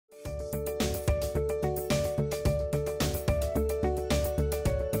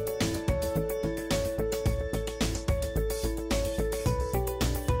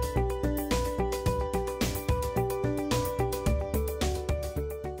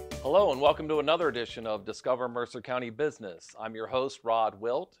Hello and welcome to another edition of Discover Mercer County Business. I'm your host, Rod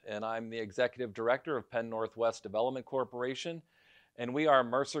Wilt, and I'm the Executive Director of Penn Northwest Development Corporation, and we are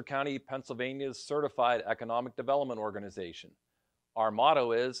Mercer County, Pennsylvania's certified economic development organization. Our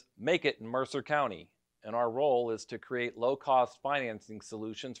motto is, make it in Mercer County, and our role is to create low-cost financing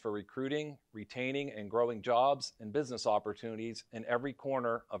solutions for recruiting, retaining, and growing jobs and business opportunities in every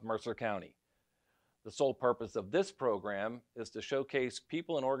corner of Mercer County. The sole purpose of this program is to showcase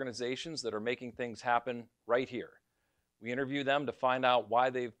people and organizations that are making things happen right here. We interview them to find out why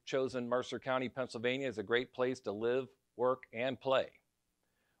they've chosen Mercer County, Pennsylvania as a great place to live, work, and play.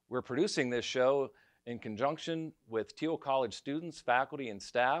 We're producing this show in conjunction with Thiel College students, faculty, and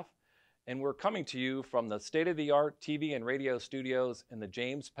staff, and we're coming to you from the state-of-the-art TV and radio studios in the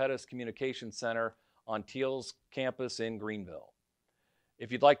James Pettis Communications Center on Thiel's campus in Greenville. If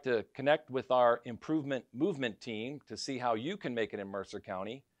you'd like to connect with our Improvement Movement team to see how you can make it in Mercer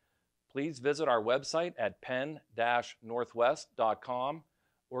County, please visit our website at penn-northwest.com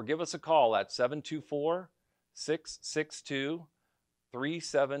or give us a call at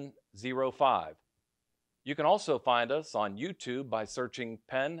 724-662-3705. You can also find us on YouTube by searching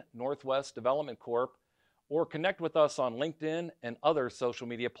Penn Northwest Development Corp. Or connect with us on LinkedIn and other social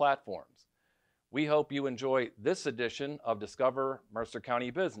media platforms. We hope you enjoy this edition of Discover Mercer County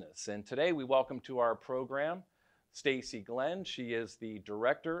Business. And today we welcome to our program Stacy Glenn. She is the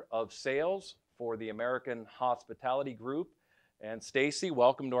Director of Sales for the American Hospitality Group. And Stacy,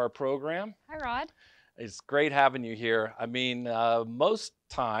 welcome to our program. Hi, Rod. It's great having you here. I mean, most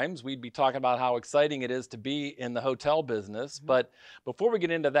times we'd be talking about how exciting it is to be in the hotel business. But before we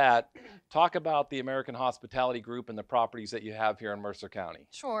get into that, talk about the American Hospitality Group and the properties that you have here in Mercer County.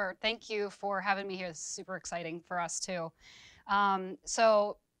 Sure. Thank you for having me here. It's super exciting for us, too.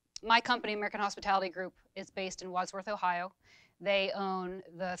 So my company, American Hospitality Group, is based in Wadsworth, Ohio. They own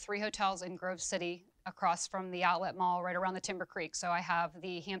the 3 hotels in Grove City across from the Outlet Mall right around the Timber Creek. So I have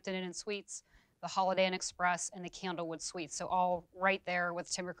the Hampton Inn and Suites, the Holiday Inn Express, and the Candlewood Suites. So all right there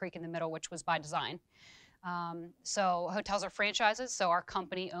with Timber Creek in the middle, which was by design. So hotels are franchises. So our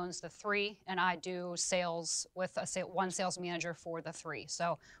company owns the 3, and I do sales with one sales manager for the 3.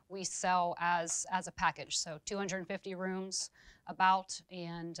 So we sell as a package. So 250 rooms about,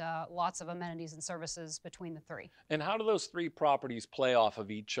 and lots of amenities and services between the 3. And how do those 3 properties play off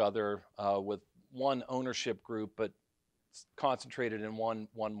of each other with one ownership group, but concentrated in one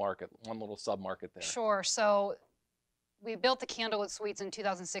market, one little sub-market there? Sure. So we built the Candlewood Suites in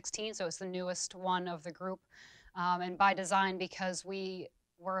 2016, so it's the newest one of the group. And by design, because we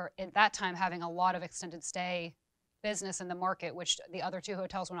were at that time having a lot of extended stay business in the market, which the other 2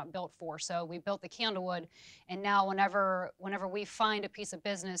 hotels were not built for. So we built the Candlewood, and now whenever we find a piece of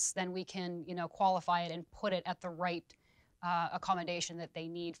business, then we can, qualify it and put it at the right accommodation that they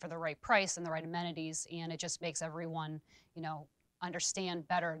need for the right price and the right amenities, and it just makes everyone, understand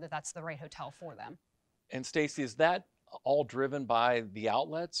better that that's the right hotel for them. And Stacy, is that all driven by the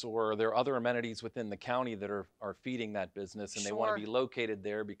outlets, or are there other amenities within the county that are feeding that business, and they want to be located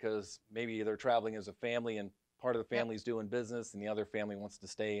there because maybe they're traveling as a family and part of the family's doing business and the other family wants to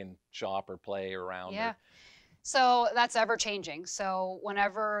stay and shop or play around? Yeah. So that's ever changing. So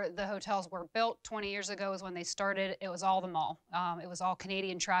whenever the hotels were built 20 years ago is when they started, it was all the mall. It was all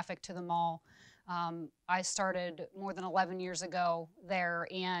Canadian traffic to the mall. I started more than 11 years ago there,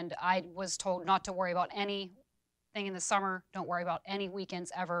 and I was told not to worry about anything in the summer, don't worry about any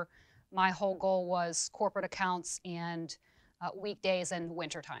weekends ever. My whole goal was corporate accounts and weekdays and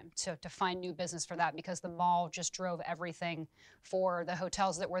wintertime to find new business for that, because the mall just drove everything for the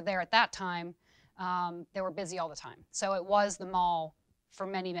hotels that were there at that time. They were busy all the time. So it was the mall for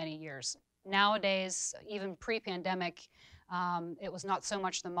many, many years. Nowadays, even pre-pandemic, it was not so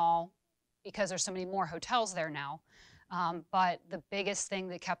much the mall because there's so many more hotels there now. But the biggest thing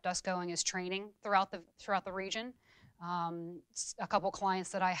that kept us going is training throughout the region. A couple clients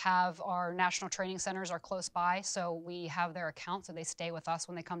that I have are national training centers are close by, so we have their accounts, so they stay with us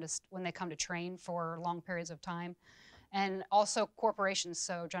when they come to train for long periods of time. And also corporations,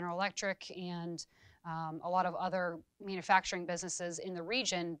 so General Electric and a lot of other manufacturing businesses in the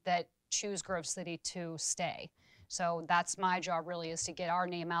region that choose Grove City to stay. So that's my job, really, is to get our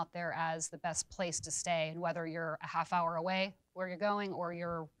name out there as the best place to stay. And whether you're a half hour away where you're going or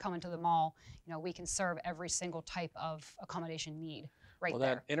you're coming to the mall, we can serve every single type of accommodation need right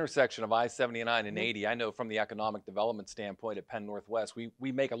there. That intersection of I-79 and 80, I know from the economic development standpoint at Penn Northwest, we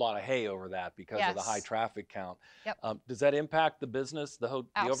make a lot of hay over that because of the high traffic count. Yep. Does that impact the business, the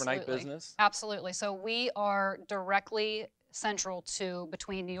overnight business? Absolutely. So we are directly central to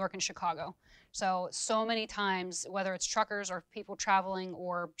between New York and Chicago. So many times, whether it's truckers or people traveling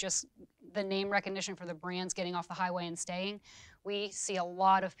or just the name recognition for the brands getting off the highway and staying, we see a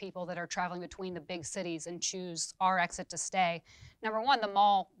lot of people that are traveling between the big cities and choose our exit to stay. Number one, the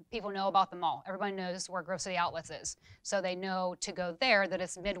mall, people know about the mall. Everybody knows where Grove City Outlets is. So they know to go there, that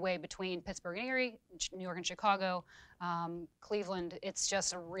it's midway between Pittsburgh and Erie, New York and Chicago, Cleveland. It's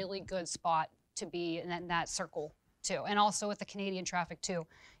just a really good spot to be in that circle too. And also with the Canadian traffic too.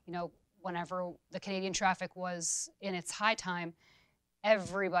 You know, whenever the Canadian traffic was in its high time,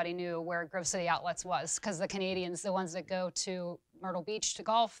 everybody knew where Grove City Outlets was, because the Canadians, the ones that go to Myrtle Beach to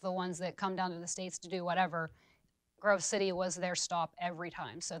golf, the ones that come down to the States to do whatever, Grove City was their stop every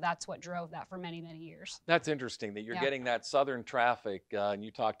time. So that's what drove that for many, many years. That's interesting that you're getting that southern traffic, and you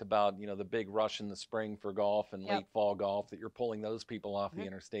talked about, you know, the big rush in the spring for golf and late fall golf, that you're pulling those people off the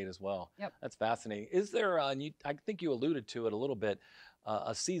interstate as well. That's fascinating. Is there, I think you alluded to it a little bit,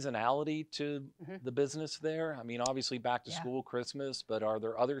 a seasonality to the business there? I mean, obviously back to school, Christmas, but are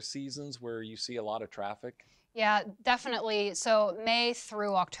there other seasons where you see a lot of traffic? Yeah, definitely. So May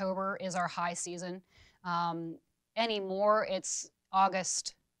through October is our high season. Anymore, it's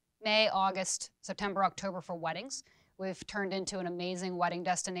May, August, September, October for weddings. We've turned into an amazing wedding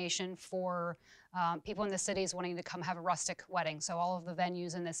destination for people in the cities wanting to come have a rustic wedding. So all of the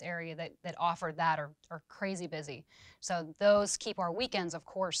venues in this area that offer that are crazy busy. So those keep our weekends, of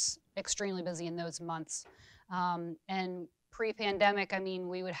course, extremely busy in those months. And pre-pandemic, I mean,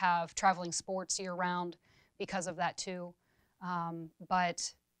 we would have traveling sports year-round because of that too.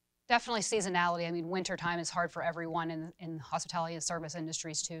 But definitely seasonality. I mean, wintertime is hard for everyone in hospitality and service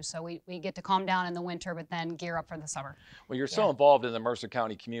industries too. So we get to calm down in the winter, but then gear up for the summer. Well, you're so involved in the Mercer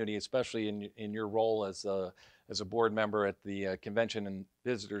County community, especially in your role as a board member at the Convention and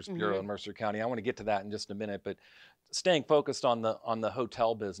Visitors Bureau in Mercer County. I want to get to that in just a minute, but staying focused on the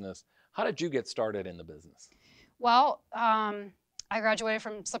hotel business, how did you get started in the business? Well, I graduated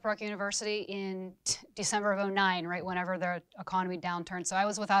from Slip Rock University in December of '09, right whenever the economy downturned. So I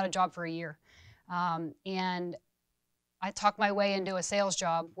was without a job for a year. And I talked my way into a sales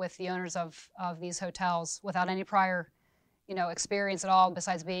job with the owners of these hotels without any prior, experience at all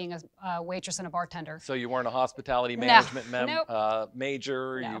besides being a waitress and a bartender. So you weren't a hospitality management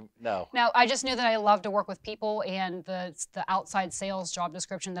major? No, I just knew that I loved to work with people, and the outside sales job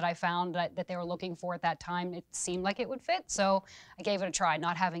description that I found that they were looking for at that time, it seemed like it would fit. So I gave it a try,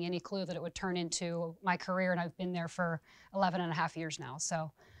 not having any clue that it would turn into my career, and I've been there for 11 and a half years now.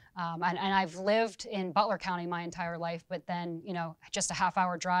 So. And I've lived in Butler County my entire life, but then, just a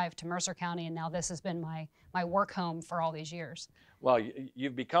half-hour drive to Mercer County, and now this has been my work home for all these years. Well,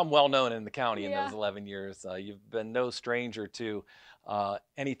 you've become well-known in the county in those 11 years. You've been no stranger to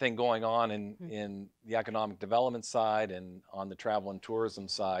anything going on in the economic development side and on the travel and tourism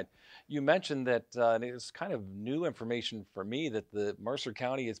side. You mentioned that it was kind of new information for me that the Mercer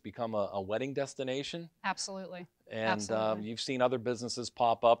County has become a wedding destination. Absolutely. And you've seen other businesses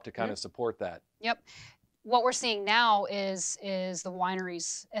pop up to kind of support that. Yep. What we're seeing now is the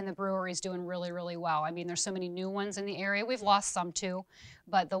wineries and the breweries doing really, really well. I mean, there's so many new ones in the area. We've lost some too,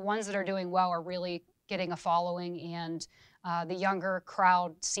 but the ones that are doing well are really getting a following, and the younger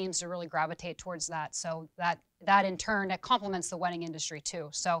crowd seems to really gravitate towards that. So that in turn, that complements the wedding industry too.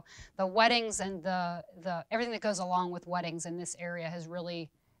 So the weddings and the everything that goes along with weddings in this area has really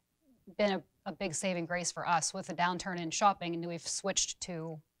been a big saving grace for us with the downturn in shopping, and we've switched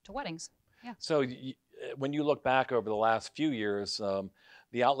to weddings. Yeah. So when you look back over the last few years,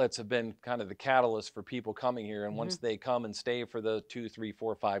 the outlets have been kind of the catalyst for people coming here, and once they come and stay for the 2, 3,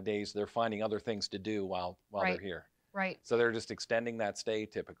 4, 5 days, they're finding other things to do while they're here. Right. So they're just extending that stay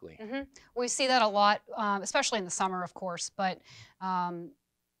typically. We see that a lot, especially in the summer, of course, but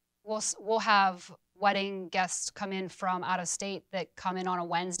we'll have wedding guests come in from out of state that come in on a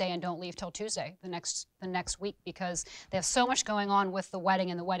Wednesday and don't leave till Tuesday the next week, because they have so much going on with the wedding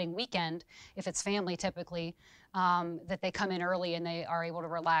and the wedding weekend, if it's family typically, that they come in early and they are able to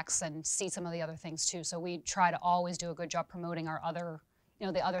relax and see some of the other things too. So we try to always do a good job promoting our other,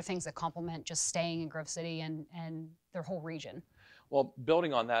 the other things that complement just staying in Grove City and their whole region. Well,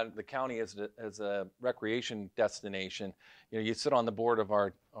 building on that, the county as a recreation destination, you sit on the board of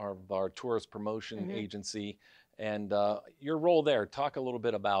our tourist promotion agency, and your role there. Talk a little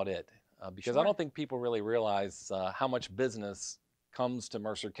bit about it, because I don't think people really realize how much business comes to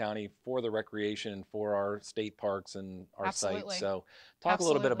Mercer County for the recreation and for our state parks and our sites. So talk a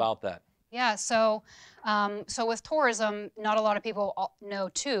little bit about that. Yeah, so with tourism, not a lot of people know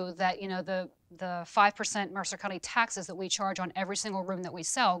too that the 5% Mercer County taxes that we charge on every single room that we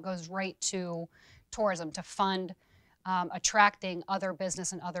sell goes right to tourism to fund attracting other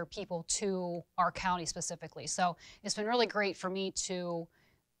business and other people to our county specifically. So it's been really great for me to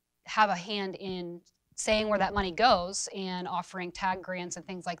have a hand in saying where that money goes and offering tag grants and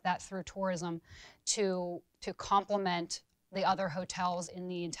things like that through tourism to complement the other hotels in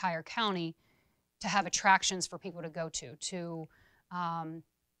the entire county, to have attractions for people to go to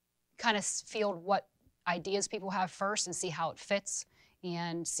kind of field what ideas people have first and see how it fits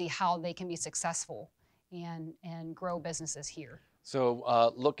and see how they can be successful and grow businesses here.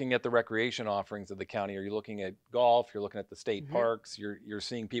 So looking at the recreation offerings of the county, are you looking at golf? You're looking at the state parks? You're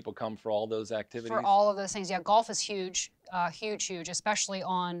seeing people come for all those activities? For all of those things, yeah. Golf is huge, huge, especially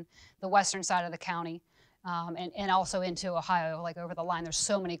on the western side of the county. And also into Ohio, like over the line. There's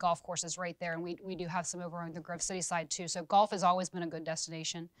so many golf courses right there, and we do have some over on the Grove City side too. So golf has always been a good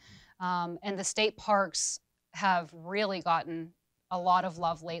destination. And the state parks have really gotten a lot of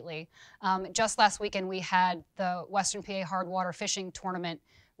love lately. Just last weekend, we had the Western PA Hardwater Fishing Tournament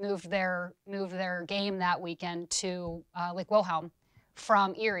moved their game that weekend to Lake Wilhelm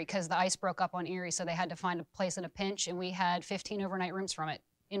from Erie because the ice broke up on Erie, so they had to find a place in a pinch, and we had 15 overnight rooms from it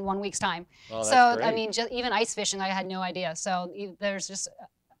in 1 week's time. Oh, so great. I mean, just even ice fishing, I had no idea. So there's just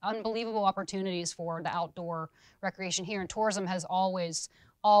unbelievable opportunities for the outdoor recreation here, and tourism has always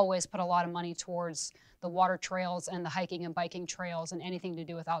put a lot of money towards the water trails and the hiking and biking trails and anything to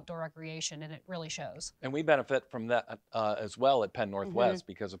do with outdoor recreation, and it really shows. And we benefit from that as well at Penn Northwest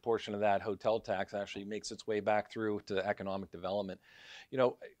because a portion of that hotel tax actually makes its way back through to economic development. You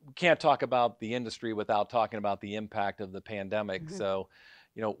know, we can't talk about the industry without talking about the impact of the pandemic. So,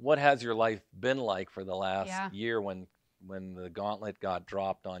 you know, what has your life been like for the last year when the gauntlet got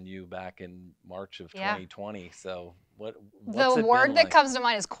dropped on you back in March of 2020? So what's the it word been that like? comes to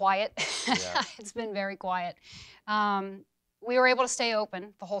mind is quiet. Yeah. It's been very quiet. We were able to stay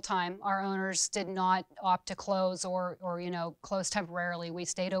open the whole time. Our owners did not opt to close or close temporarily. We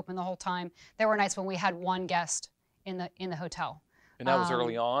stayed open the whole time. There were nights when we had one guest in the hotel. And that was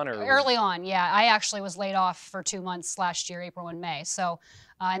early on, or early on? Yeah, I actually was laid off for 2 months last year, April and May. So,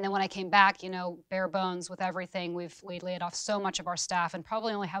 and then when I came back, bare bones with everything, we laid off so much of our staff, and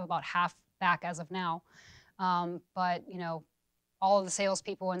probably only have about half back as of now. But all of the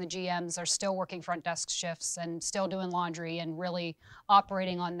salespeople and the GMs are still working front desk shifts and still doing laundry and really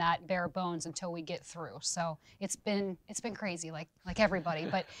operating on that bare bones until we get through. So it's been crazy, like everybody.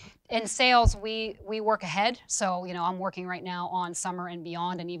 But in sales, we work ahead. So I'm working right now on summer and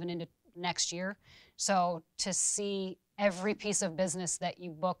beyond, and even into next year. So to see every piece of business that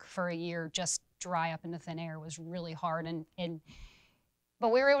you book for a year just dry up into thin air was really hard.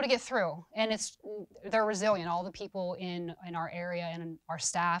 But we were able to get through, and they're resilient. All the people in our area and our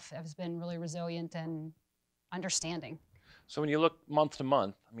staff have been really resilient and understanding. So when you look month to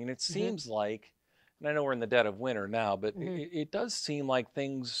month, I mean, it seems like, and I know we're in the dead of winter now, but it does seem like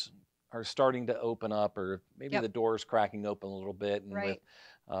things are starting to open up, or maybe the door's cracking open a little bit. And with,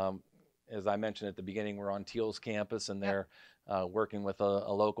 as I mentioned at the beginning, we're on Teal's campus, and they're working with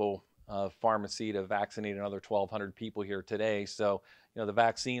a local pharmacy to vaccinate another 1,200 people here today. So the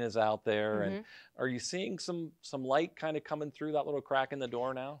vaccine is out there, and are you seeing some light kind of coming through that little crack in the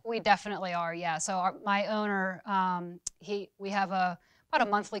door now? We definitely are, yeah. So my owner, we have about a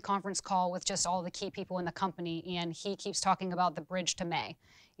monthly conference call with just all the key people in the company, and he keeps talking about the bridge to May.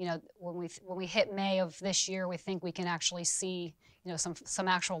 When we hit May of this year, we think we can actually see some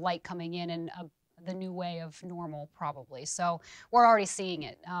actual light coming in and the new way of normal probably. So we're already seeing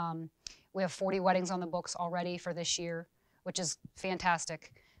it. We have 40 weddings on the books already for this year, which is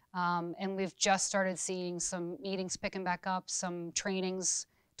fantastic. And we've just started seeing some meetings picking back up, some trainings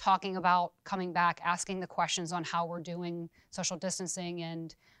talking about coming back, asking the questions on how we're doing social distancing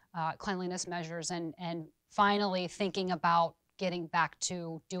and cleanliness measures, and finally thinking about getting back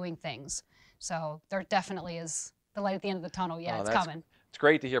to doing things. So there definitely is the light at the end of the tunnel. Yeah, it's coming. It's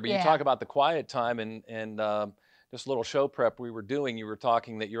great to hear, but you talk about the quiet time, and just a little show prep we were doing, you were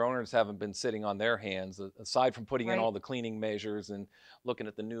talking that your owners haven't been sitting on their hands, aside from putting in all the cleaning measures and looking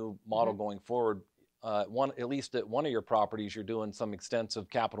at the new model going forward. At least at one of your properties, you're doing some extensive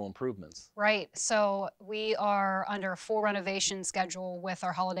capital improvements. Right. So we are under a full renovation schedule with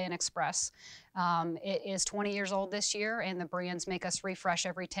our Holiday Inn Express. It is 20 years old this year, and the brands make us refresh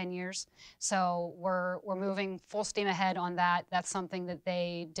every 10 years. So we're moving full steam ahead on that. That's something that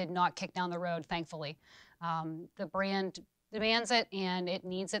they did not kick down the road, thankfully. The brand demands it, and it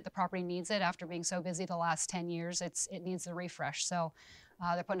needs it. The property needs it after being so busy the last 10 years. It needs the refresh. So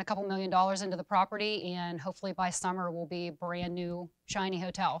They're putting a couple $1 million into the property, and hopefully by summer we'll be a brand new shiny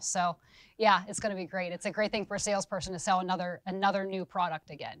hotel. So yeah, it's going to be great. It's a great thing for a salesperson to sell another new product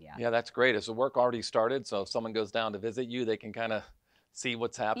again. Yeah. Yeah, that's great. Has the work already started? So if someone goes down to visit you, they can kind of see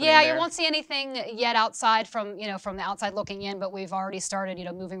what's happening Yeah, there? you won't see anything yet outside from the outside looking in, but we've already started,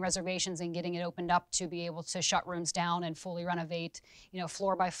 moving reservations and getting it opened up to be able to shut rooms down and fully renovate,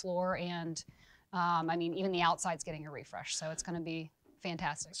 floor by floor. And I mean, even the outside's getting a refresh. So it's going to be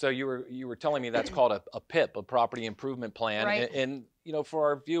fantastic. So you were telling me that's called a PIP, a property improvement plan. Right. And for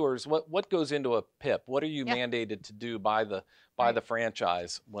our viewers, what goes into a PIP? What are you Yeah. mandated to do by the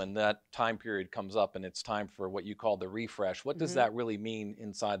franchise when that time period comes up and it's time for what you call the refresh? What does that really mean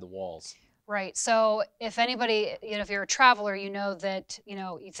inside the walls? Right. So if anybody, if you're a traveler, you know that,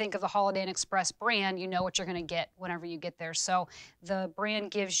 you think of the Holiday Inn Express brand, you know what you're going to get whenever you get there. So the brand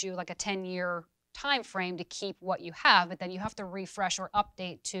gives you like a 10-year time frame to keep what you have, but then you have to refresh or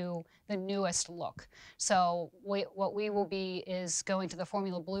update to the newest look. So what we will be is going to the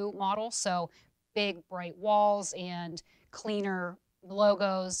Formula Blue model. So big bright walls and cleaner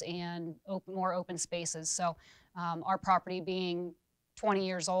logos and more open spaces. So our property being 20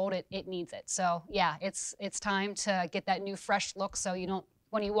 years old, it needs it. So yeah, it's time to get that new fresh look, so you don't,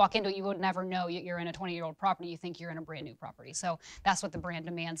 when you walk into it, you would never know you're in a 20-year-old property. You think you're in a brand new property. So that's what the brand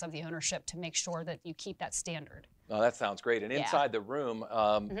demands of the ownership, to make sure that you keep that standard. Oh, that sounds great. And Yeah. inside the room,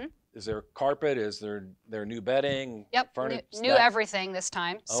 is there carpet? Is there new bedding? Yep, new everything this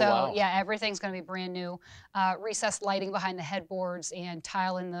time. Oh, So wow. yeah, everything's going to be brand new. Recessed lighting behind the headboards and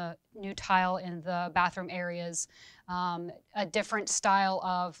new tile in the bathroom areas. A different style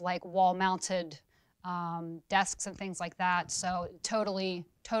of like wall-mounted desks and things like that. So totally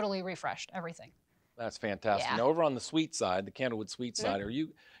refreshed everything. That's fantastic. Yeah. Now, over on the suite side, the Candlewood Suite side,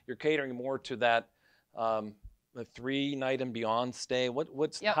 you're catering more to that the 3-night and beyond stay?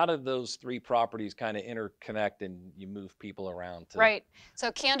 Yep. How do those 3 properties kind of interconnect and you move people around to? Right.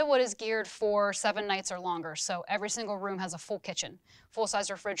 So Candlewood is geared for 7 nights or longer. So every single room has a full kitchen, full-size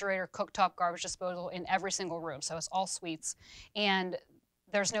refrigerator, cooktop, garbage disposal in every single room. So it's all suites. And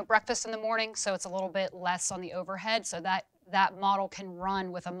there's no breakfast in the morning, so it's a little bit less on the overhead. So that model can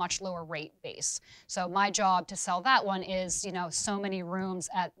run with a much lower rate base. So my job to sell that one is, so many rooms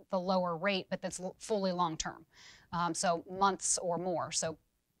at the lower rate, but that's fully long-term. So months or more. So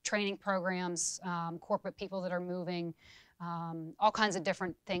training programs, corporate people that are moving, all kinds of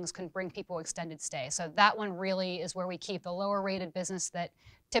different things can bring people extended stay. So that one really is where we keep the lower rated business that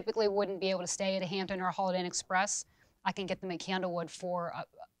typically wouldn't be able to stay at a Hampton or a Holiday Inn Express. I can get them at Candlewood for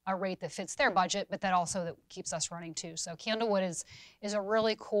a rate that fits their budget, but that also that keeps us running too. So Candlewood is a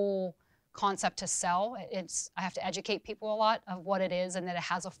really cool concept to sell. I have to educate people a lot of what it is and that it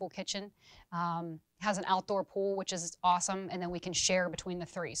has a full kitchen, has an outdoor pool, which is awesome, and then we can share between the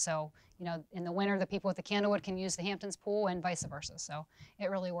 3. So, in the winter, the people at the Candlewood can use the Hamptons pool and vice versa. So it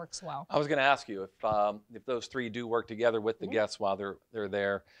really works well. I was going to ask you if those 3 do work together with the guests while they're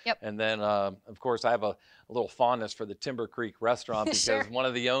there. Yep. And then, of course, I have a little fondness for the Timber Creek restaurant because Sure. one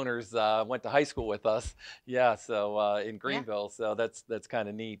of the owners went to high school with us. Yeah, so in Greenville. So that's kind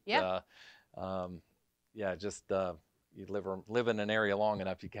of neat. Yeah. You live in an area long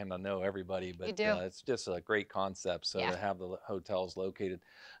enough, you kind of know everybody. But You do. it's just a great concept. So Yeah. to have the hotels located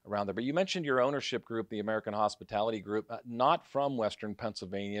around there. But you mentioned your ownership group, the American Hospitality Group, not from Western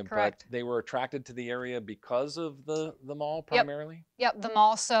Pennsylvania, Correct. but they were attracted to the area because of the mall primarily? Yep, the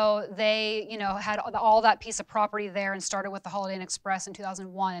mall. So they, had all that piece of property there and started with the Holiday Inn Express in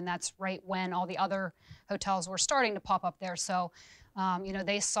 2001, and that's right when all the other hotels were starting to pop up there. So,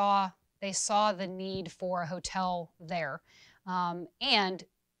 they saw the need for a hotel there, and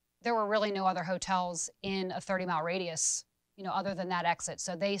there were really no other hotels in a 30-mile radius, other than that exit.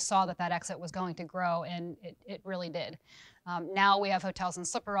 So they saw that exit was going to grow, and it really did. Now we have hotels in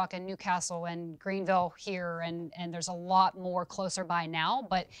Slippery Rock and Newcastle and Greenville here, and there's a lot more closer by now.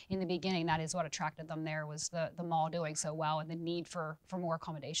 But in the beginning, that is what attracted them there, was the mall doing so well and the need for more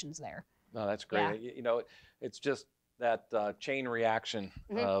accommodations there. No, that's great. It's just that chain reaction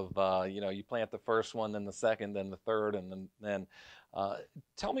of, you plant the first one, then the second, then the third, and then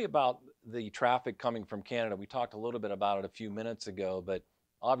tell me about the traffic coming from Canada. We talked a little bit about it a few minutes ago, but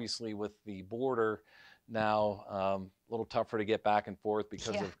obviously with the border now a little tougher to get back and forth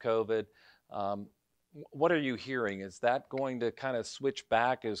because of COVID. What are you hearing? Is that going to kind of switch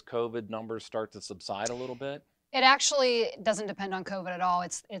back as COVID numbers start to subside a little bit? It actually doesn't depend on COVID at all.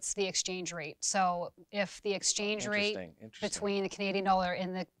 It's the exchange rate. So if the exchange rate between the Canadian dollar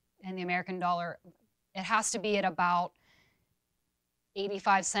and the American dollar, it has to be at about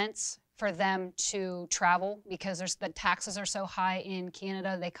 85 cents for them to travel because the taxes are so high in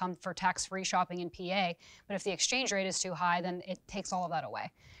Canada. They come for tax-free shopping in PA, but if the exchange rate is too high, then it takes all of that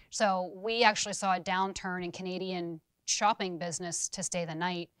away. So we actually saw a downturn in Canadian shopping business to stay the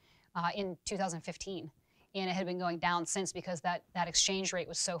night in 2015. And it had been going down since because that exchange rate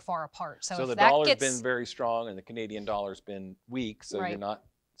was so far apart. So the dollar's been very strong and the Canadian dollar's been weak, so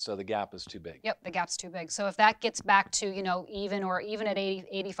so the gap is too big. Yep, the gap's too big. So if that gets back to, even at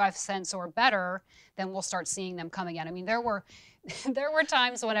 85 cents or better, then we'll start seeing them come again. I mean, there were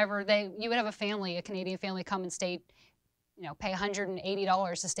times whenever you would have a Canadian family come and stay, pay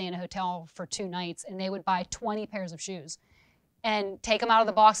 $180 to stay in a hotel for 2 nights, and they would buy 20 pairs of shoes and take them out of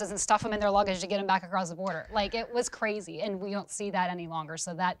the boxes and stuff them in their luggage to get them back across the border. Like, it was crazy, and we don't see that any longer.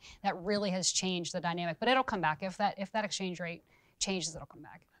 So that really has changed the dynamic, but it'll come back. If that exchange rate changes, it'll come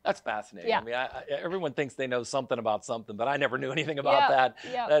back. That's fascinating. Yeah. I mean, everyone thinks they know something about something, but I never knew anything about that.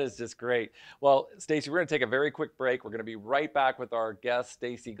 Yeah. That is just great. Well, Stacy, we're going to take a very quick break. We're going to be right back with our guest,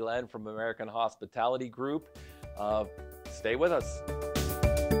 Stacy Glenn from American Hospitality Group. Stay with us.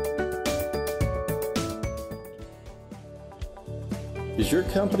 Is your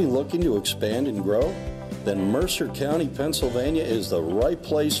company looking to expand and grow? Then Mercer County, Pennsylvania is the right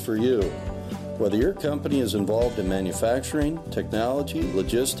place for you. Whether your company is involved in manufacturing, technology,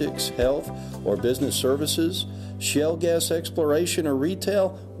 logistics, health, or business services, shale gas exploration, or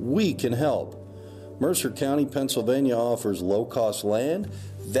retail, we can help. Mercer County, Pennsylvania offers low-cost land,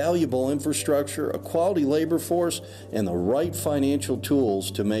 valuable infrastructure, a quality labor force, and the right financial tools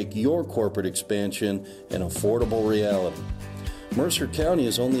to make your corporate expansion an affordable reality. Mercer County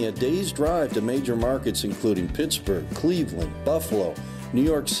is only a day's drive to major markets including Pittsburgh, Cleveland, Buffalo, New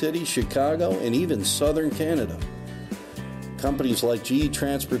York City, Chicago, and even southern Canada. Companies like GE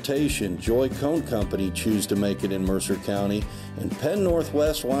Transportation, Joy Cone Company choose to make it in Mercer County, and Penn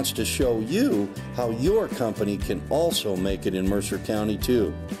Northwest wants to show you how your company can also make it in Mercer County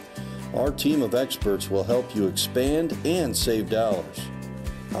too. Our team of experts will help you expand and save dollars.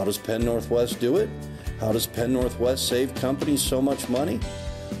 How does Penn Northwest do it? How does Penn Northwest save companies so much money?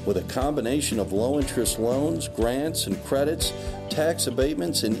 With a combination of low-interest loans, grants and credits, tax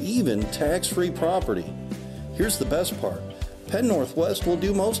abatements, and even tax-free property. Here's the best part. Penn Northwest will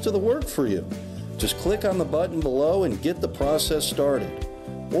do most of the work for you. Just click on the button below and get the process started.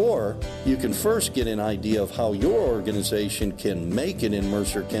 Or you can first get an idea of how your organization can make it in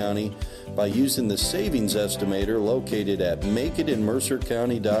Mercer County by using the savings estimator located at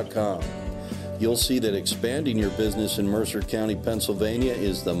makeitinmercercounty.com. You'll see that expanding your business in Mercer County, Pennsylvania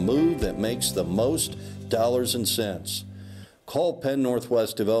is the move that makes the most dollars and cents. Call Penn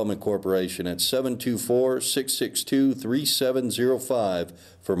Northwest Development Corporation at 724-662-3705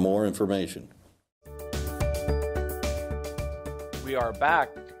 for more information. We are back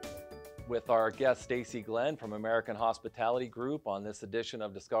with our guest, Stacy Glenn from American Hospitality Group on this edition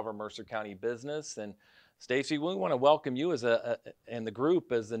of Discover Mercer County Business. And Stacy, we want to welcome you and the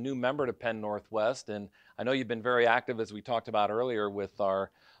group as a new member to Penn Northwest. And I know you've been very active, as we talked about earlier, with our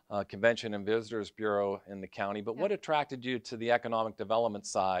Convention and Visitors Bureau in the county. But what attracted you to the economic development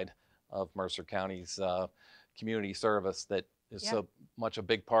side of Mercer County's community service that is so much a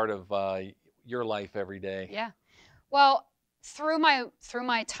big part of your life every day? Yeah. Well, through my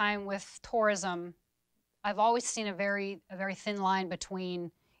time with tourism, I've always seen a very thin line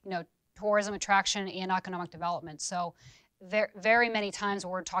between, tourism attraction and economic development. So very many times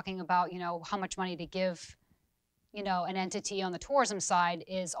we're talking about, how much money to give, an entity on the tourism side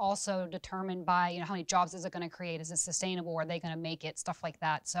is also determined by, how many jobs is it going to create? Is it sustainable? Are they going to make it? Stuff like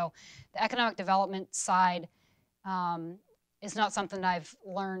that. So the economic development side is not something I've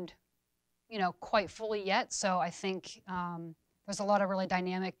learned, quite fully yet. So I think there's a lot of really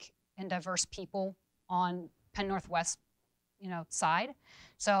dynamic and diverse people on Penn Northwest, side.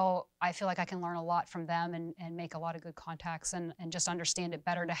 So I feel like I can learn a lot from them and make a lot of good contacts and just understand it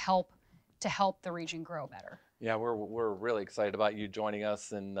better to help the region grow better. Yeah, we're really excited about you joining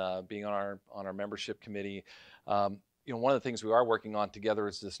us and being on our membership committee. One of the things we are working on together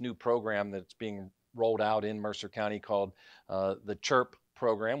is this new program that's being rolled out in Mercer County called the CHIRP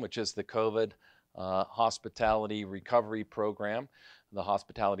program, which is the COVID Hospitality Recovery Program, the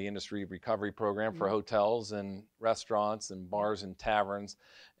Hospitality Industry Recovery Program for hotels and restaurants and bars and taverns,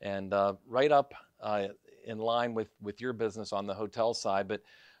 and right up in line with your business on the hotel side. But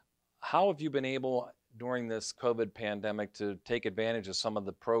how have you been able during this COVID pandemic to take advantage of some of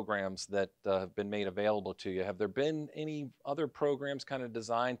the programs that have been made available to you? Have there been any other programs kind of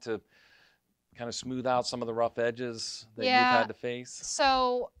designed to kind of smooth out some of the rough edges that you've had to face?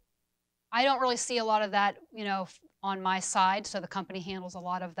 So I don't really see a lot of that, on my side, so the company handles a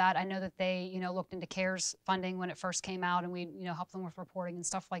lot of that. I know that they, looked into CARES funding when it first came out, and we, helped them with reporting and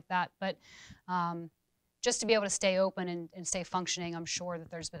stuff like that. But just to be able to stay open and stay functioning, I'm sure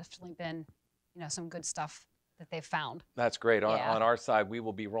that there's definitely been, some good stuff that they've found. That's great. Yeah. On our side, we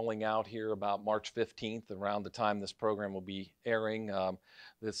will be rolling out here about March 15th, around the time this program will be airing.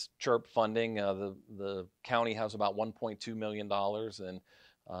 This CHIRP funding, the county has about $1.2 million, and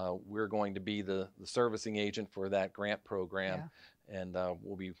we're going to be the servicing agent for that grant program. Yeah. And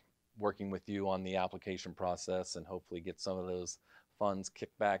we'll be working with you on the application process and hopefully get some of those funds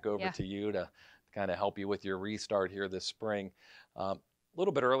kicked back over to you to kind of help you with your restart here this spring. A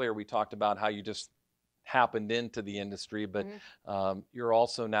little bit earlier, we talked about how you just happened into the industry, but you're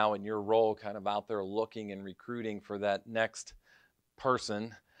also now in your role kind of out there looking and recruiting for that next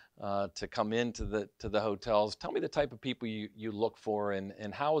person to come into the hotels. Tell me the type of people you look for,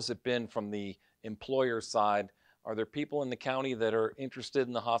 and how has it been from the employer side? Are there people in the county that are interested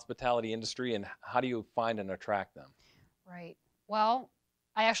in the hospitality industry, and how do you find and attract them? Right. Well,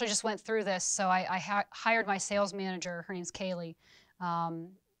 I actually just went through this. So I hired my sales manager, her name's Kaylee,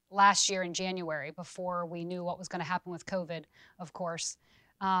 last year in January, before we knew what was going to happen with COVID, of course.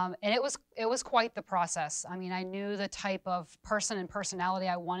 And it was quite the process. I mean, I knew the type of person and personality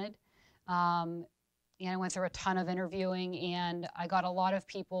I wanted. And I went through a ton of interviewing, and I got a lot of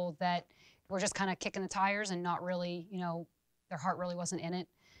people that were just kind of kicking the tires and not really, their heart really wasn't in it.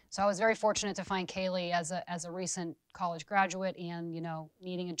 So I was very fortunate to find Kaylee as a recent college graduate and,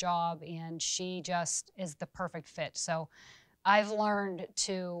 needing a job, and she just is the perfect fit. So I've learned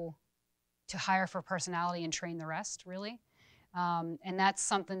to hire for personality and train the rest, really. And that's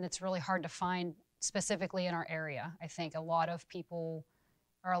something that's really hard to find specifically in our area. I think a lot of people,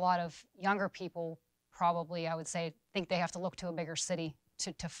 or a lot of younger people probably, I would say, think they have to look to a bigger city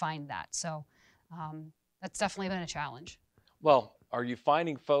to find that. So that's definitely been a challenge. Well, are you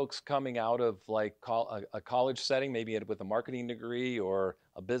finding folks coming out of like a college setting, maybe with a marketing degree or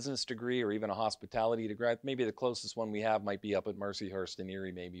a business degree or even a hospitality degree? Maybe the closest one we have might be up at Mercyhurst in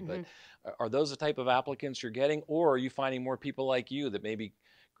Erie maybe, but are those the type of applicants you're getting, or are you finding more people like you that maybe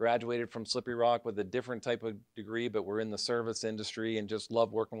graduated from Slippery Rock with a different type of degree, but we're in the service industry and just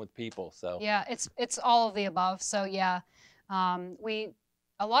love working with people? So yeah, it's all of the above. So yeah,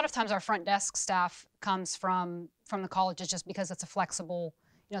 a lot of times our front desk staff comes from the colleges just because it's a flexible,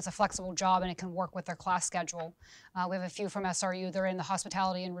 it's a flexible job and it can work with their class schedule. We have a few from SRU. They're in the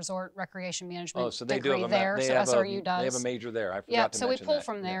hospitality and resort recreation management. Oh, so they degree do have there. So SRU does. They have a major there. I forgot to yeah, mention so we pull that.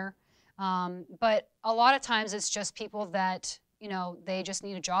 from there. But a lot of times it's just people that, they just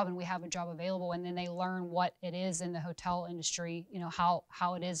need a job and we have a job available, and then they learn what it is in the hotel industry, how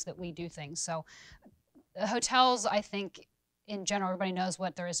it is that we do things. So the hotels, I think, in general, everybody knows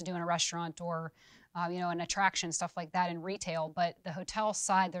what there is to do in a restaurant or, an attraction, stuff like that in retail. But the hotel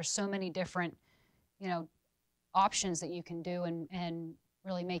side, there's so many different, options that you can do and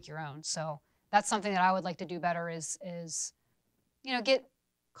really make your own. So that's something that I would like to do better is get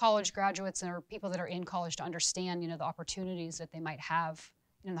college graduates or people that are in college to understand, the opportunities that they might have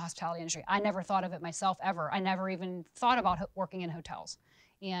in the hospitality industry. I never thought of it myself ever. I never even thought about working in hotels.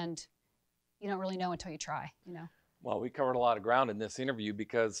 And you don't really know until you try, Well, we covered a lot of ground in this interview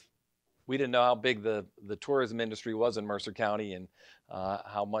because we didn't know how big the tourism industry was in Mercer County, and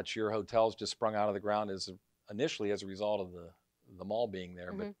how much your hotels just sprung out of the ground initially as a result of the mall being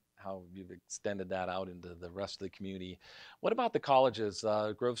there, but how you've extended that out into the rest of the community. What about the colleges,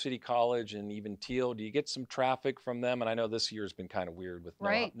 Grove City College and even Teal? Do you get some traffic from them? And I know this year's been kind of weird with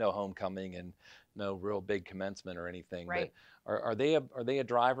no homecoming and no real big commencement or anything. Right. But are they a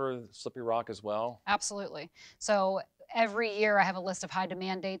driver, Slippery Rock, as well? Absolutely. So every year I have a list of high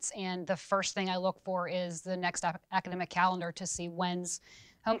demand dates, and the first thing I look for is the next academic calendar to see when's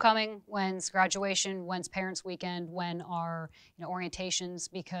homecoming, when's graduation, when's parents' weekend, when are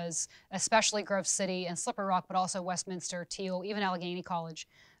orientations, because especially Grove City and Slippery Rock, but also Westminster, Teal, even Allegheny College,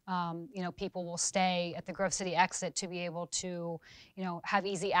 people will stay at the Grove City exit to be able to have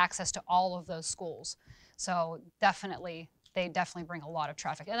easy access to all of those schools. So they definitely bring a lot of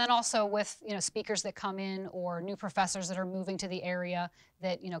traffic. And then also with speakers that come in or new professors that are moving to the area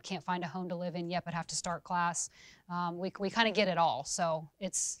that can't find a home to live in yet but have to start class. We kind of get it all. So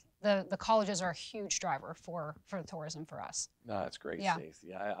it's the colleges are a huge driver for the tourism for us. No, that's great, Yeah.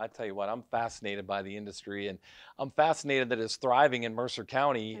 Stacey. I tell you what, I'm fascinated by the industry, and I'm fascinated that it's thriving in Mercer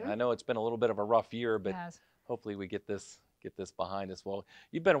County. I know it's been a little bit of a rough year, but hopefully we get this behind us. Well,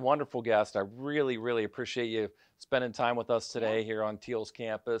 you've been a wonderful guest. I really, really appreciate you spending time with us today here on Teal's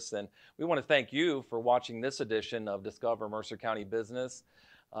campus. And we want to thank you for watching this edition of Discover Mercer County Business.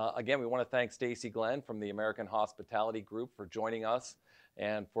 Again, we want to thank Stacy Glenn from the American Hospitality Group for joining us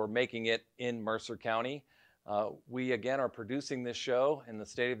and for making it in Mercer County. We again are producing this show in the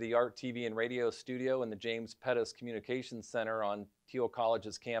state-of-the-art TV and radio studio in the James Pettis Communications Center on Thiel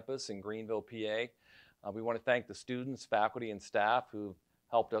College's campus in Greenville, PA. We want to thank the students, faculty, and staff who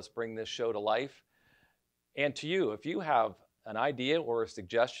helped us bring this show to life. And to you, if you have an idea or a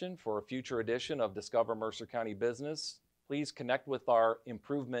suggestion for a future edition of Discover Mercer County Business, please connect with our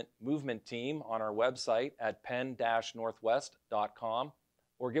Improvement Movement team on our website at penn-northwest.com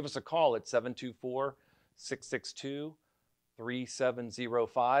or give us a call at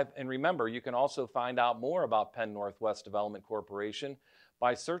 724-662-3705. And remember, you can also find out more about Penn Northwest Development Corporation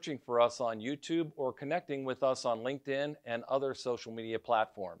by searching for us on YouTube or connecting with us on LinkedIn and other social media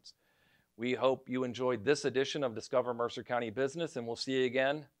platforms. We hope you enjoyed this edition of Discover Mercer County Business, and we'll see you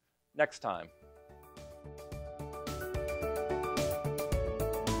again next time.